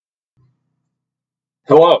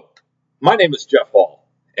Hello, my name is Jeff Hall,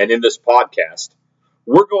 and in this podcast,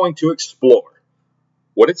 we're going to explore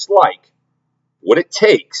what it's like, what it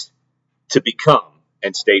takes to become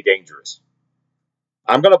and stay dangerous.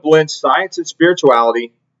 I'm going to blend science and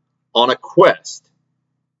spirituality on a quest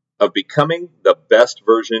of becoming the best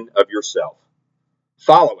version of yourself,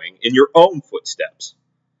 following in your own footsteps,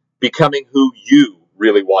 becoming who you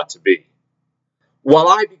really want to be, while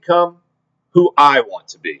I become who I want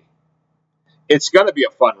to be. It's going to be a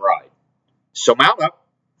fun ride. So mount up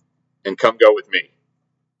and come go with me.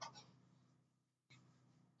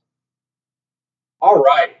 All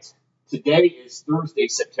right. Today is Thursday,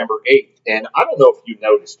 September 8th, and I don't know if you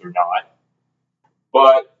noticed or not,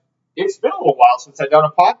 but it's been a little while since I've done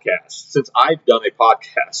a podcast,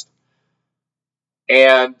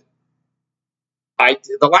 And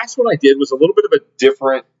the last one I did was a little bit of a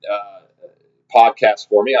different podcast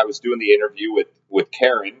for me. I was doing the interview with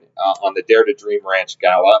Karen on the Dare to Dream Ranch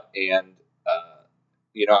Gala, and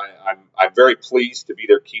I'm very pleased to be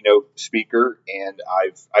their keynote speaker, and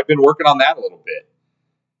I've been working on that a little bit.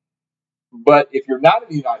 But if you're not in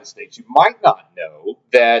the United States, you might not know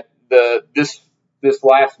that this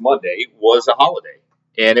last Monday was a holiday,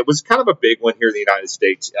 and it was kind of a big one here in the United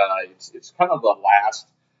States. It's kind of the last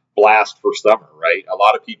blast for summer, right? A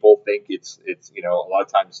lot of people think it's a lot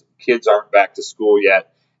of times kids aren't back to school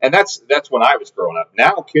yet, and that's when I was growing up.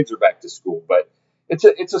 Now kids are back to school, but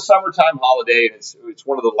it's a summertime holiday, and it's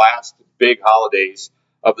one of the last big holidays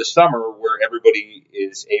of the summer where everybody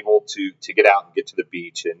is able to get out and get to the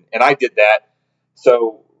beach, and I did that.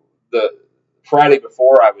 So the Friday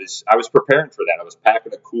before, I was preparing for that. I was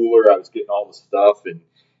packing a cooler, I was getting all the stuff and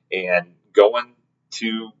going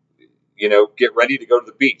to get ready to go to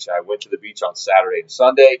the beach. I went to the beach on Saturday and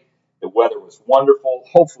Sunday. The weather was wonderful.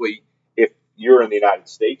 Hopefully, if you're in the United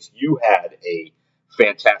States, you had a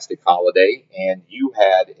fantastic holiday and you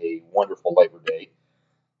had a wonderful Labor Day.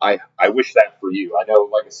 I wish that for you. I know,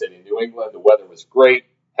 like I said, in New England, the weather was great,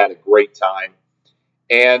 had a great time.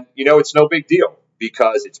 And, it's no big deal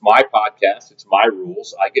because it's my podcast, it's my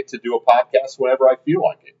rules. I get to do a podcast whenever I feel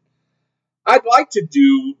like it. I'd like to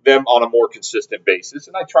do them on a more consistent basis,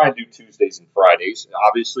 and I try and do Tuesdays and Fridays.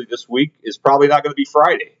 Obviously, this week is probably not going to be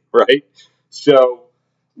Friday, right? So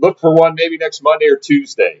look for one maybe next Monday or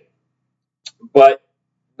Tuesday. But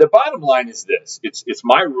the bottom line is this. It's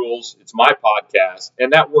my rules, it's my podcast,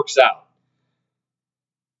 and that works out.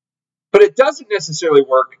 But it doesn't necessarily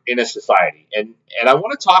work in a society. And I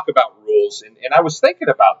want to talk about rules. And I was thinking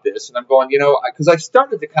about this, and I'm going, because I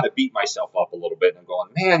started to kind of beat myself up a little bit. And I'm going,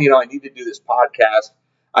 man, I need to do this podcast.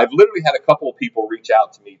 I've literally had a couple of people reach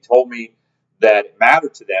out to me, told me that it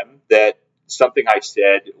mattered to them, that something I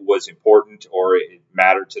said was important or it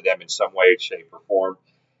mattered to them in some way, shape, or form.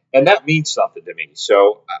 And that means something to me.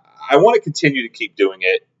 So I want to continue to keep doing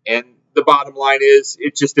it. And the bottom line is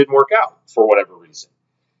it just didn't work out for whatever reason.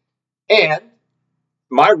 And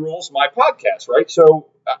my rules, my podcast, right? So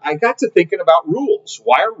I got to thinking about rules.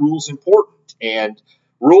 Why are rules important? And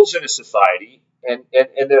rules in a society.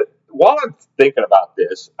 While I'm thinking about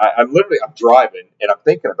this, I'm driving and I'm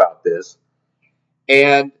thinking about this.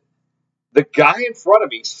 And the guy in front of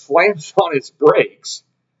me slams on his brakes.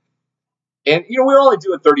 And, we're only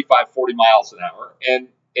doing 35, 40 miles an hour. And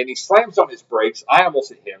he slams on his brakes. I almost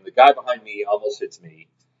hit him. The guy behind me almost hits me.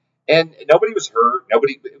 And nobody was hurt.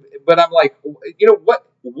 But I'm like,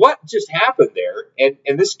 what just happened there?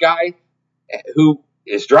 And this guy who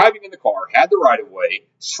is driving in the car, had the right of way,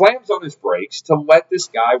 slams on his brakes to let this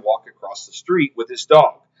guy walk across the street with his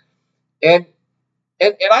dog. And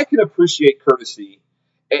I can appreciate courtesy.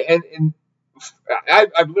 And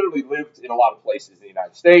I've literally lived in a lot of places in the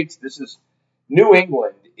United States. New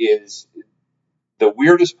England is the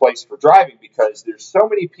weirdest place for driving because there's so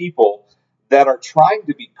many people that are trying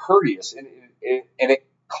to be courteous, and it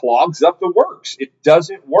clogs up the works. It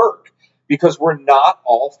doesn't work because we're not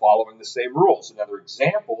all following the same rules. Another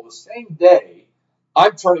example, the same day,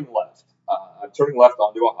 I'm turning left. I'm turning left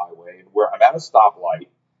onto a highway, and where I'm at a stoplight,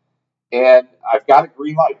 and I've got a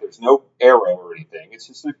green light. There's no arrow or anything. It's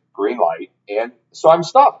just a green light, and so I'm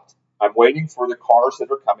stopped. I'm waiting for the cars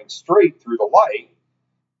that are coming straight through the light,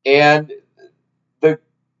 and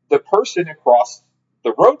the person across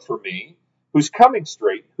the road from me who's coming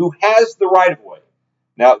straight, who has the right of way.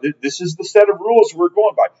 Now, this is the set of rules we're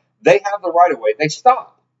going by. They have the right of way. They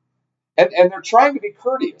stop. And they're trying to be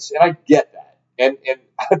courteous, and I get that. And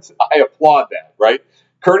I applaud that, right?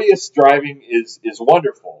 Courteous driving is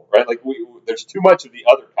wonderful, right? Like there's too much of the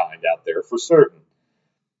other kind out there for certain.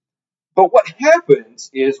 But what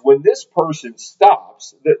happens is when this person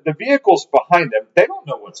stops, the vehicles behind them, they don't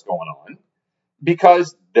know what's going on.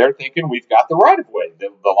 because they're thinking we've got the right of way.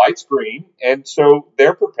 The light's green, and so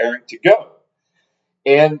they're preparing to go.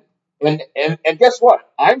 And and guess what?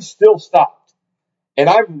 I'm still stopped, and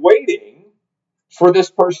I'm waiting for this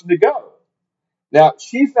person to go. Now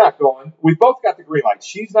she's not going. We both got the green light.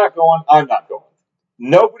 She's not going. I'm not going.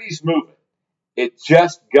 Nobody's moving. It's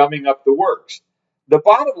just gumming up the works. The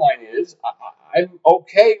bottom line is, I'm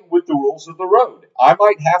okay with the rules of the road. I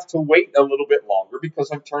might have to wait a little bit longer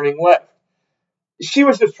because I'm turning left. She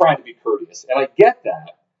was just trying to be courteous, and I get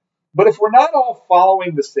that. But if we're not all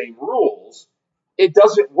following the same rules, it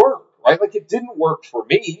doesn't work, right? Like it didn't work for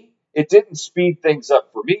me. It didn't speed things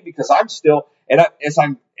up for me because I'm still,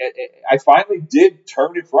 I finally did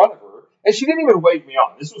turn in front of her, and she didn't even wave me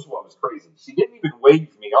on. This was what was crazy. She didn't even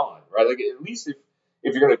wave me on, right? Like at least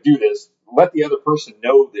if you're going to do this, let the other person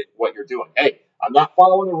know that what you're doing. Hey, I'm not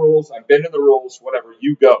following the rules. I'm bending the rules. Whatever,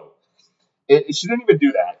 you go. She didn't even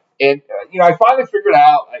do that. And, I finally figured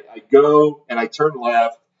out I go and I turn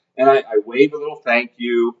left and I wave a little thank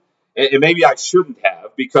you. And maybe I shouldn't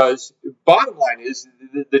have because bottom line is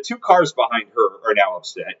the two cars behind her are now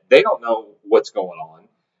upset. They don't know what's going on.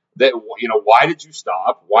 That, why did you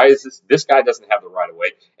stop? Why is this guy doesn't have the right of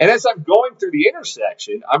way? And as I'm going through the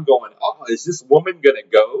intersection, I'm going, oh, is this woman going to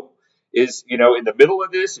go? Is, in the middle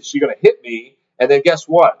of this, is she going to hit me? And then guess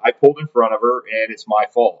what? I pulled in front of her and it's my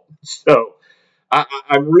fault. So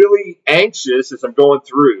I'm really anxious as I'm going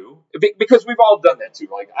through because we've all done that too.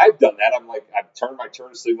 Like I've done that. I'm like, I've turned my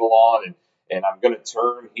turn signal on and I'm going to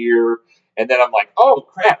turn here. And then I'm like, oh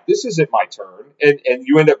crap, this isn't my turn. And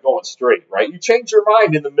you end up going straight, right? You change your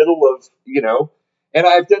mind in the middle of, and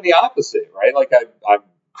I've done the opposite, right? Like I'm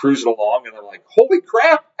cruising along and I'm like, holy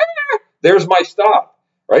crap, there's my stop,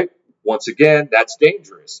 right? Once again, that's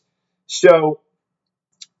dangerous. So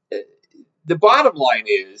the bottom line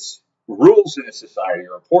is, rules in a society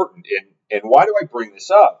are important. And why do I bring this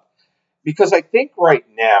up? Because I think right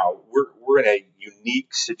now we're in a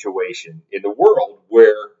unique situation in the world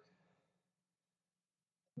where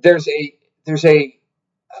there's a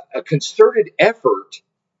concerted effort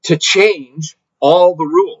to change all the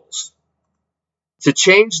rules, to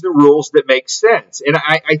change the rules that make sense. And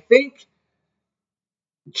I think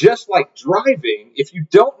just like driving, if you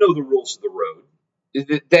don't know the rules of the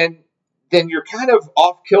road, then you're kind of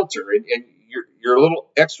off kilter and you're a little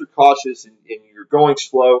extra cautious and you're going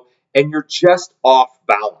slow and you're just off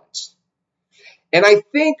balance. And I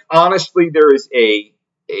think honestly there is a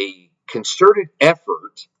concerted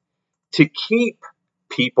effort to keep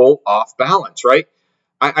people off balance, right?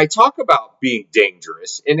 I talk about being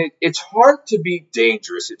dangerous, and it's hard to be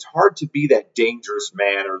dangerous. It's hard to be that dangerous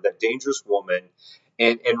man or that dangerous woman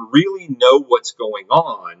and really know what's going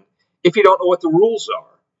on if you don't know what the rules are.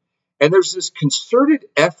 And there's this concerted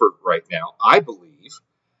effort right now, I believe,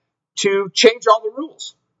 to change all the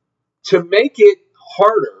rules, to make it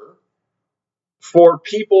harder for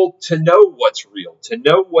people to know what's real, to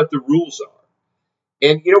know what the rules are.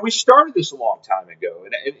 And, we started this a long time ago.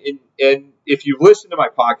 And if you've listened to my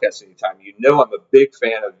podcast anytime, I'm a big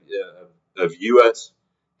fan of U.S.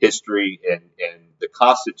 history and the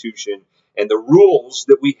Constitution and the rules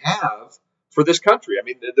that we have for this country. I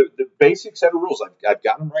mean, the basic set of rules, I've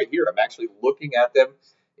got them right here. I'm actually looking at them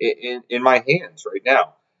in my hands right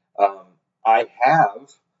now. I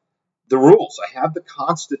have the rules. I have the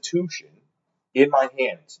Constitution in my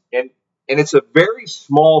hands. And it's a very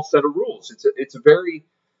small set of rules. It's a very,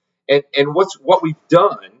 and what we've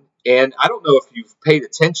done, and I don't know if you've paid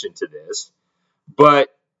attention to this, but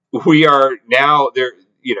we are now there,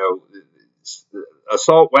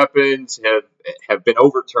 assault weapons have been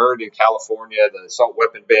overturned in California, the assault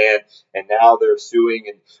weapon ban, and now they're suing.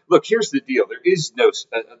 And look, here's the deal. There is no,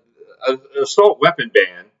 an assault weapon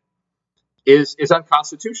ban is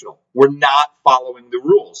unconstitutional. We're not following the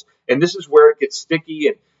rules. And this is where it gets sticky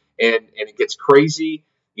and it gets crazy.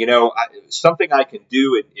 Something I can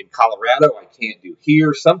do in Colorado, I can't do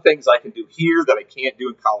here. Some things I can do here that I can't do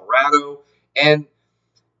in Colorado. And,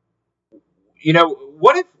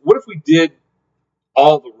 what if we did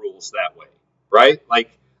all the rules that way, right?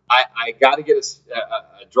 Like I got to get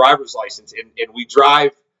a driver's license and we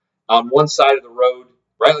drive on one side of the road,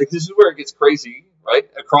 right? Like this is where it gets crazy, right?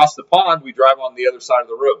 Across the pond, we drive on the other side of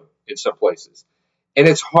the road in some places. And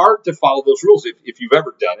it's hard to follow those rules. If you've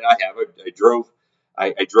ever done it, I have.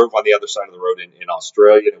 I drove on the other side of the road in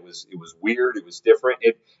Australia, and it was weird. It was different.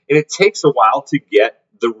 And it takes a while to get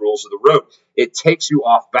the rules of the road. It takes you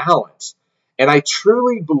off balance. And I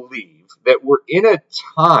truly believe that we're in a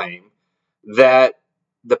time that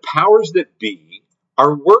the powers that be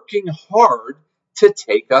are working hard to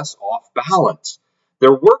take us off balance.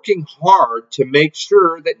 They're working hard to make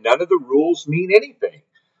sure that none of the rules mean anything,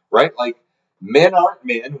 right? Like men aren't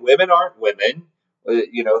men, women aren't women.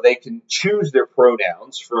 They can choose their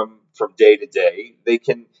pronouns from day to day. They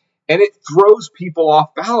can, and it throws people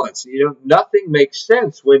off balance. Nothing makes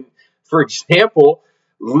sense when, for example,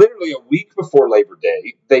 literally a week before Labor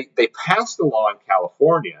Day, they passed a law in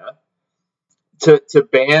California to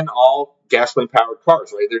ban all gasoline powered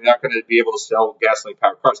cars, right? They're not going to be able to sell gasoline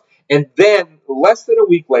powered cars. And then less than a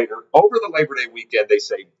week later, over the Labor Day weekend, they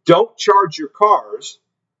say, don't charge your cars,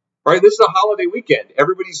 right? This is a holiday weekend.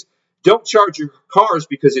 Don't charge your cars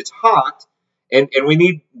because it's hot and we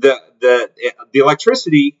need the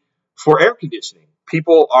electricity for air conditioning.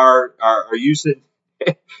 People are using,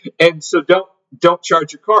 and so don't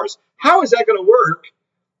charge your cars. How is that going to work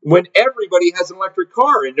when everybody has an electric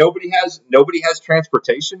car and nobody has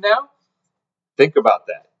transportation now? Think about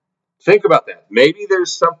that. Think about that. Maybe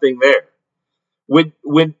there's something there. When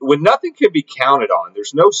nothing can be counted on,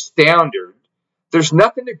 there's no standard. There's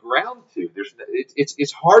nothing to ground to.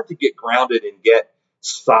 It's hard to get grounded and get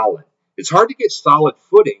solid. It's hard to get solid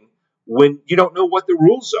footing when you don't know what the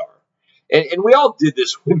rules are. And we all did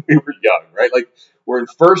this when we were young, right? Like we're in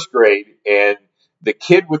first grade and the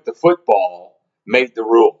kid with the football made the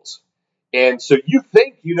rules. And so you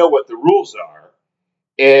think you know what the rules are.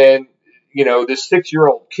 And, this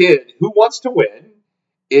 6-year-old kid who wants to win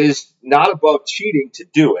is not above cheating to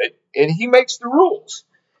do it. And he makes the rules.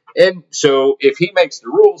 And so if he makes the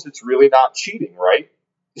rules, it's really not cheating, right?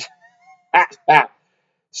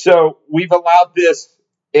 So we've allowed this.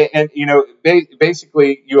 And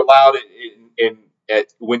basically you allowed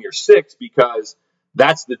it when you're 6 because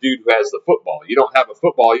that's the dude who has the football. You don't have a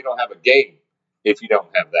football, you don't have a game if you don't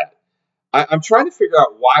have that. I'm trying to figure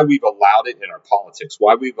out why we've allowed it in our politics,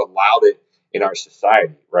 why we've allowed it in our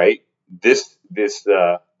society, right? This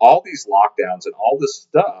all these lockdowns and all this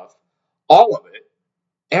stuff, all of it,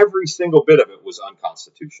 every single bit of it was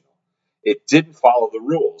unconstitutional. It didn't follow the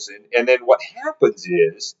rules. And then what happens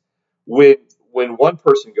is when one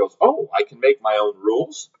person goes, oh, I can make my own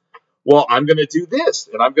rules. Well, I'm going to do this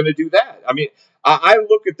and I'm going to do that. I mean, I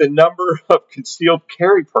look at the number of concealed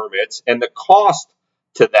carry permits and the cost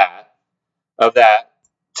of that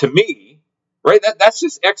to me, right? That's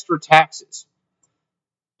just extra taxes.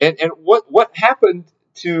 And what happened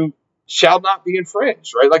to shall not be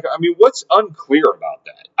infringed, right? Like, I mean, what's unclear about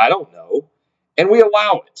that? I don't know. And we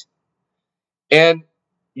allow it. And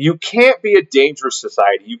you can't be a dangerous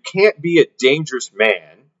society. You can't be a dangerous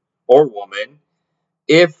man or woman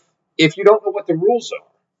if you don't know what the rules are.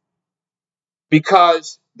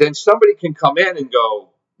 Because then somebody can come in and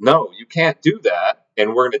go, no, you can't do that,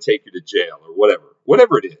 and we're going to take you to jail or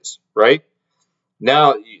whatever it is, right?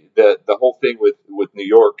 Now, the whole thing with New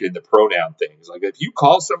York and the pronoun thing is like, if you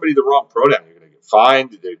call somebody the wrong pronoun, you're going to get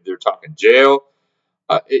fined. They're talking jail,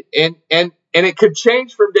 and it could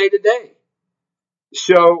change from day to day.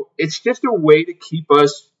 So it's just a way to keep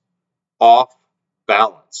us off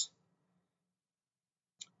balance.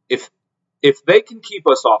 If they can keep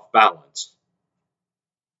us off balance,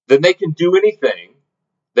 then they can do anything.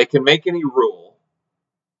 They can make any rule.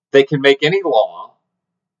 They can make any law.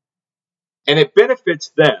 And it benefits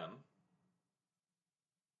them.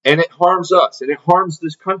 And it harms us. And it harms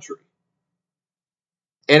this country.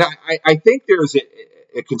 And I think there's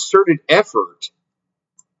a concerted effort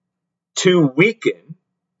to weaken,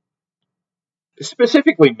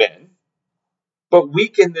 specifically men, but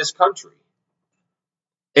weaken this country.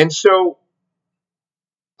 And so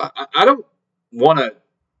I don't want to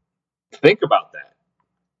think about that.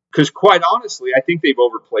 Because quite honestly, I think they've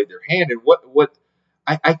overplayed their hand. And what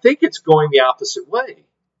I think it's going the opposite way,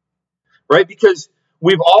 right? Because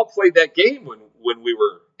we've all played that game when we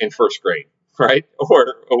were in first grade, right?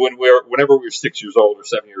 Or whenever we were 6 years old or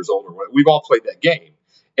 7 years old or what, we've all played that game.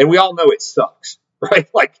 And we all know it sucks, right?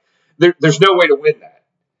 Like there's no way to win that.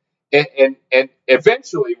 And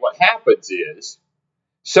eventually what happens is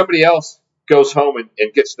somebody else goes home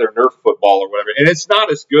and gets their Nerf football or whatever. And it's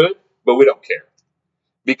not as good, but we don't care.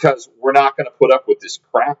 Because we're not going to put up with this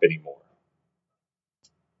crap anymore.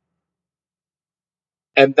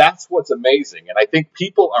 And that's what's amazing. And I think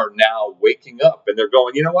people are now waking up and they're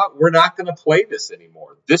going, you know what? We're not going to play this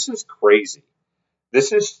anymore. This is crazy.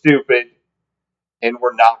 This is stupid. And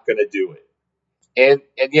we're not going to do it.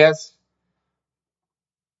 And yes,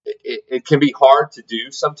 it can be hard to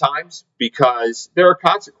do sometimes because there are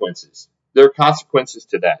consequences. There are consequences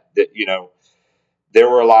to that, there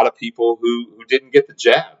were a lot of people who didn't get the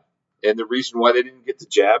jab. And the reason why they didn't get the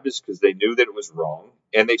jab is because they knew that it was wrong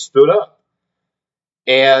and they stood up.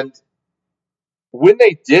 And when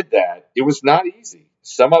they did that, it was not easy.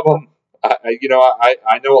 Some of them I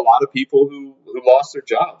know a lot of people who lost their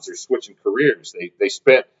jobs or switching careers. They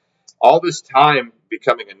spent all this time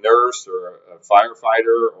becoming a nurse or a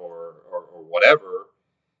firefighter or whatever.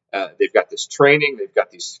 They've got this training, they've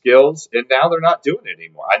got these skills, and now they're not doing it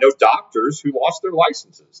anymore. I know doctors who lost their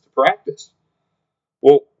licenses to practice.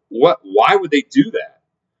 Well, why would they do that?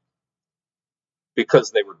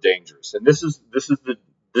 Because they were dangerous. And this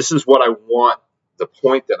is what I want, the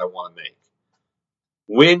point that I want to make.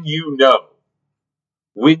 When you know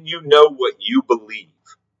what you believe,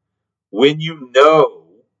 when you know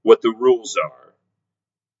what the rules are,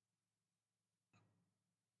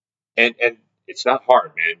 and it's not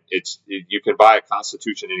hard, man. You can buy a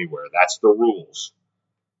constitution anywhere. That's the rules.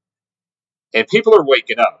 And people are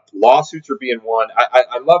waking up. Lawsuits are being won.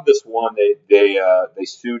 I love this one. They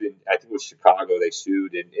sued in, I think it was Chicago. They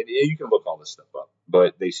sued, and you can look all this stuff up.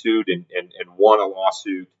 But they sued and won a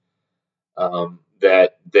lawsuit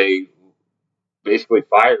that they basically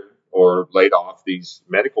fired or laid off these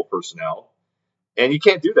medical personnel, and you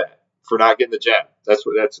can't do that for not getting the jab. That's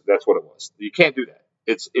what it was. You can't do that.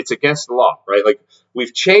 It's against the law, right? Like,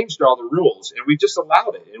 we've changed all the rules and we've just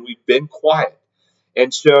allowed it and we've been quiet.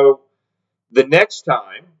 And so the next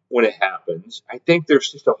time when it happens, I think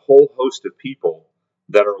there's just a whole host of people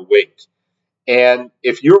that are awake. And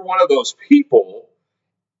if you're one of those people,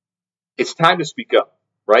 it's time to speak up,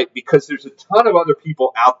 right? Because there's a ton of other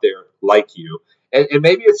people out there like you. And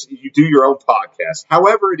maybe it's you do your own podcast.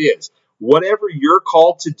 However it is, whatever you're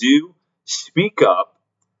called to do, speak up,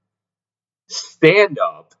 stand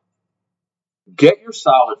up, get your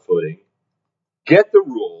solid footing, get the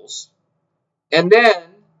rules, and then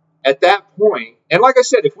at that point, and like I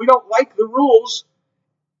said, if we don't like the rules,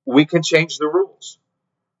 we can change the rules.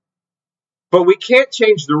 But we can't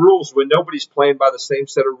change the rules when nobody's playing by the same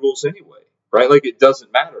set of rules anyway, right? Like, it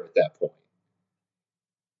doesn't matter at that point.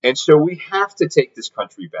 And so we have to take this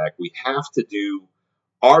country back. We have to do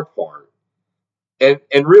our part. And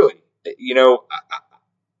really,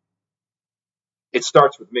 it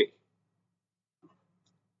starts with me.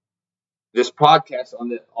 This podcast on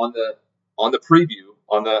the preview,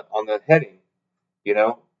 on the heading,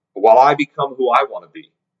 while I become who I want to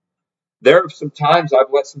be. There are some times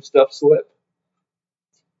I've let some stuff slip.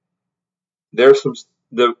 There are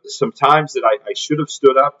some times that I should have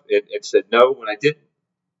stood up and said no when I didn't.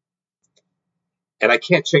 And I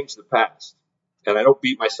can't change the past. And I don't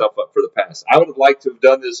beat myself up for the past. I would have liked to have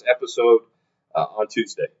done this episode on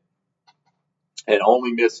Tuesday and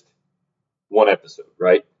only missed one episode,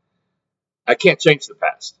 right? I can't change the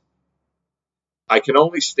past. I can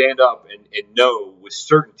only stand up and know with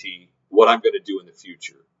certainty what I'm going to do in the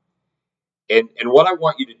future. And what I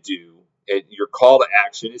want you to do, and your call to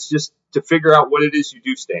action, is just to figure out what it is you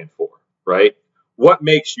do stand for, right? What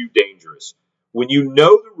makes you dangerous? When you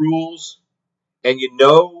know the rules and you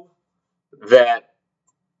know that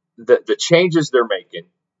the changes they're making,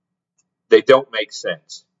 they don't make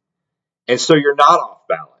sense. And so you're not off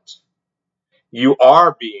balance. You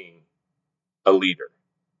are being a leader.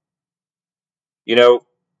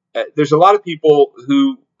 There's a lot of people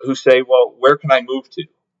who say, well, where can I move to?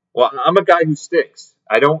 Well, I'm a guy who sticks.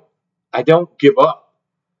 I don't give up.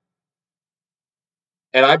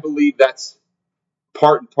 And I believe that's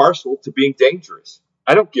part and parcel to being dangerous.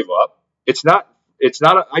 I don't give up.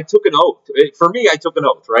 I took an oath. For me, I took an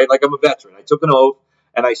oath, right? Like, I'm a veteran. I took an oath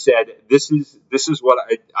and I said, this is what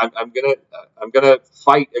I'm gonna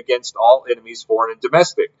fight against all enemies, foreign and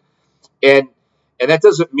domestic. And that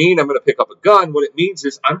doesn't mean I'm going to pick up a gun. What it means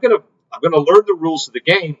is I'm going to learn the rules of the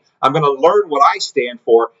game. I'm going to learn what I stand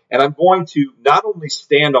for, and I'm going to not only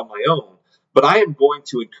stand on my own, but I am going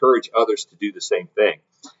to encourage others to do the same thing.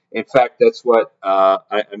 In fact, that's what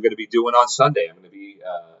I'm going to be doing on Sunday. I'm going to be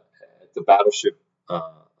at the battleship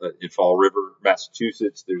in Fall River,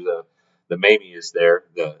 Massachusetts. There's the Mamie is there.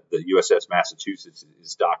 The USS Massachusetts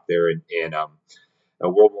is docked there, and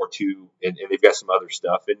World War II, and they've got some other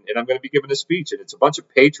stuff. And I'm going to be giving a speech, and it's a bunch of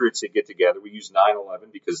patriots that get together. We use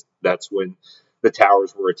 9/11 because that's when the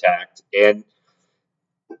towers were attacked. And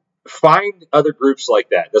find other groups like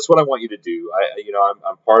that. That's what I want you to do.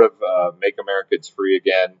 I'm part of Make Americans Free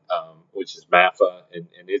Again, which is MAFA, and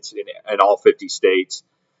it's in all 50 states.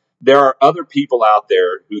 There are other people out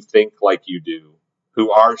there who think like you do,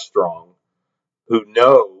 who are strong, who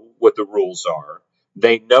know what the rules are.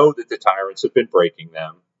 They know that the tyrants have been breaking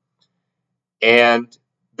them, and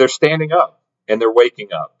they're standing up and they're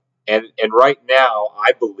waking up. And right now,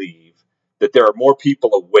 I believe that there are more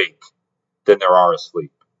people awake than there are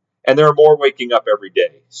asleep, and there are more waking up every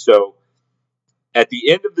day. So at the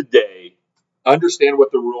end of the day, understand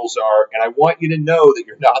what the rules are, and I want you to know that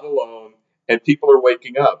you're not alone, and people are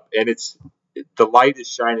waking up, and the light is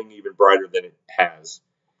shining even brighter than it has.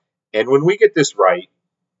 And when we get this right,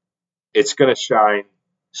 it's going to shine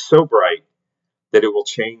so bright that it will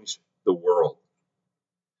change the world.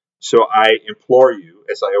 So I implore you,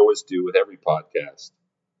 as I always do with every podcast,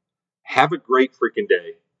 have a great freaking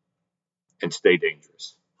day and stay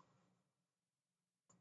dangerous.